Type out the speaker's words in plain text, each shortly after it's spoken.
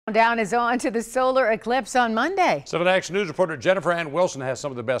Countdown is on to the solar eclipse on Monday. 7 Action News reporter Jennifer Ann Wilson has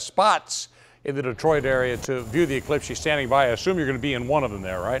some of the best spots in the Detroit area to view the eclipse. She's standing by. I assume you're going to be in one of them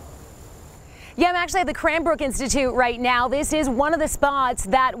there, right? Yeah, I'm actually at the Cranbrook Institute right now. This is one of the spots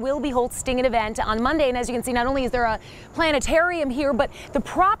that will be hosting an event on Monday. And as you can see, not only is there a planetarium here, but the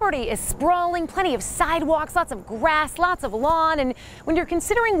property is sprawling, plenty of sidewalks, lots of grass, lots of lawn. And when you're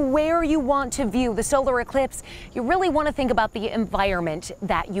considering where you want to view the solar eclipse, you really want to think about the environment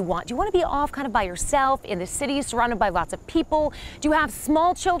that you want. Do you want to be off kind of by yourself in the city, surrounded by lots of people? Do you have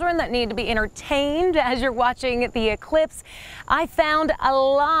small children that need to be entertained as you're watching the eclipse? I found a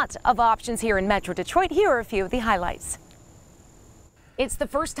lot of options here in Metro Detroit. Here are a few of the highlights. It's the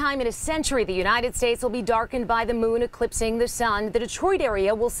first time in a century the United States will be darkened by the moon eclipsing the sun. The Detroit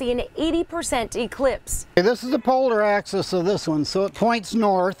area will see an 80% eclipse. This is the polar axis of this one, so it points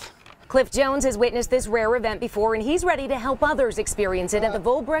north. Cliff Jones has witnessed this rare event before, and he's ready to help others experience it at the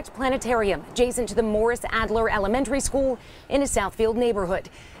Volbrecht Planetarium, adjacent to the Morris Adler Elementary School in a Southfield neighborhood.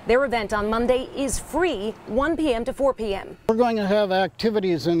 Their event on Monday is free, 1 p.m. to 4 p.m. We're going to have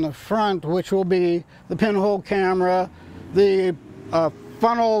activities in the front, which will be the pinhole camera, the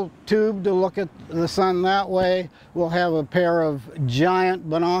funnel tube to look at the sun that way. We'll have a pair of giant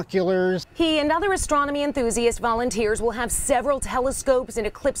binoculars. He and other astronomy enthusiast volunteers will have several telescopes and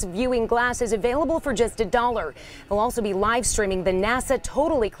eclipse viewing glasses available for just $1. They'll also be live streaming the NASA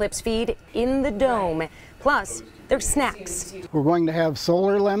Total Eclipse feed in the dome. Plus, there's snacks. We're going to have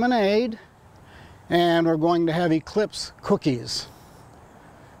solar lemonade, and we're going to have eclipse cookies,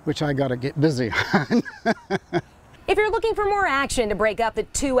 which I got to get busy on. If you're looking for more action to break up the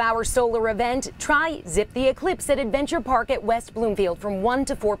 2-hour solar event, try Zip the Eclipse at Adventure Park at West Bloomfield from 1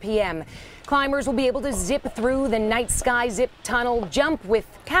 to 4 p.m. Climbers will be able to zip through the night sky zip tunnel, jump with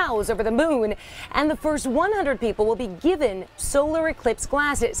cows over the moon, and the first 100 people will be given solar eclipse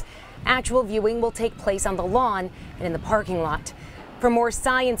glasses. Actual viewing will take place on the lawn and in the parking lot. For more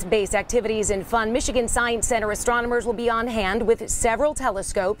science-based activities and fun, Michigan Science Center astronomers will be on hand with several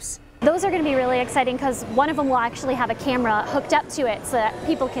telescopes. Those are going to be really exciting because one of them will actually have a camera hooked up to it so that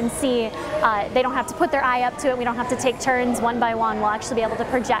people can see. They don't have to put their eye up to it. We don't have to take turns one by one. We'll actually be able to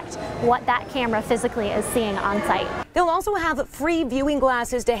project what that camera physically is seeing on site. They'll also have free viewing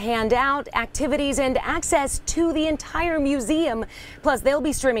glasses to hand out, activities, and access to the entire museum. Plus, they'll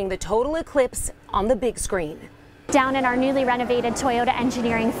be streaming the total eclipse on the big screen. Down in our newly renovated Toyota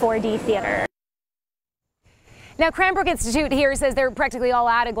Engineering 4D Theater. Now, Cranbrook Institute here says they're practically all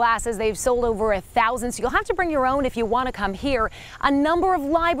out of glasses. They've sold over 1,000, so you'll have to bring your own if you want to come here. A number of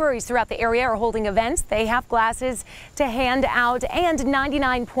libraries throughout the area are holding events. They have glasses to hand out, and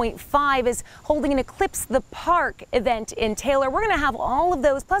 99.5 is holding an Eclipse the Park event in Taylor. We're going to have all of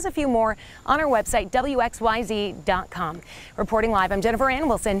those, plus a few more, on our website, WXYZ.com. Reporting live, I'm Jennifer Ann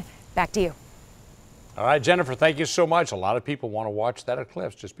Wilson. Back to you. All right, Jennifer, thank you so much. A lot of people want to watch that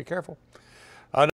eclipse. Just be careful.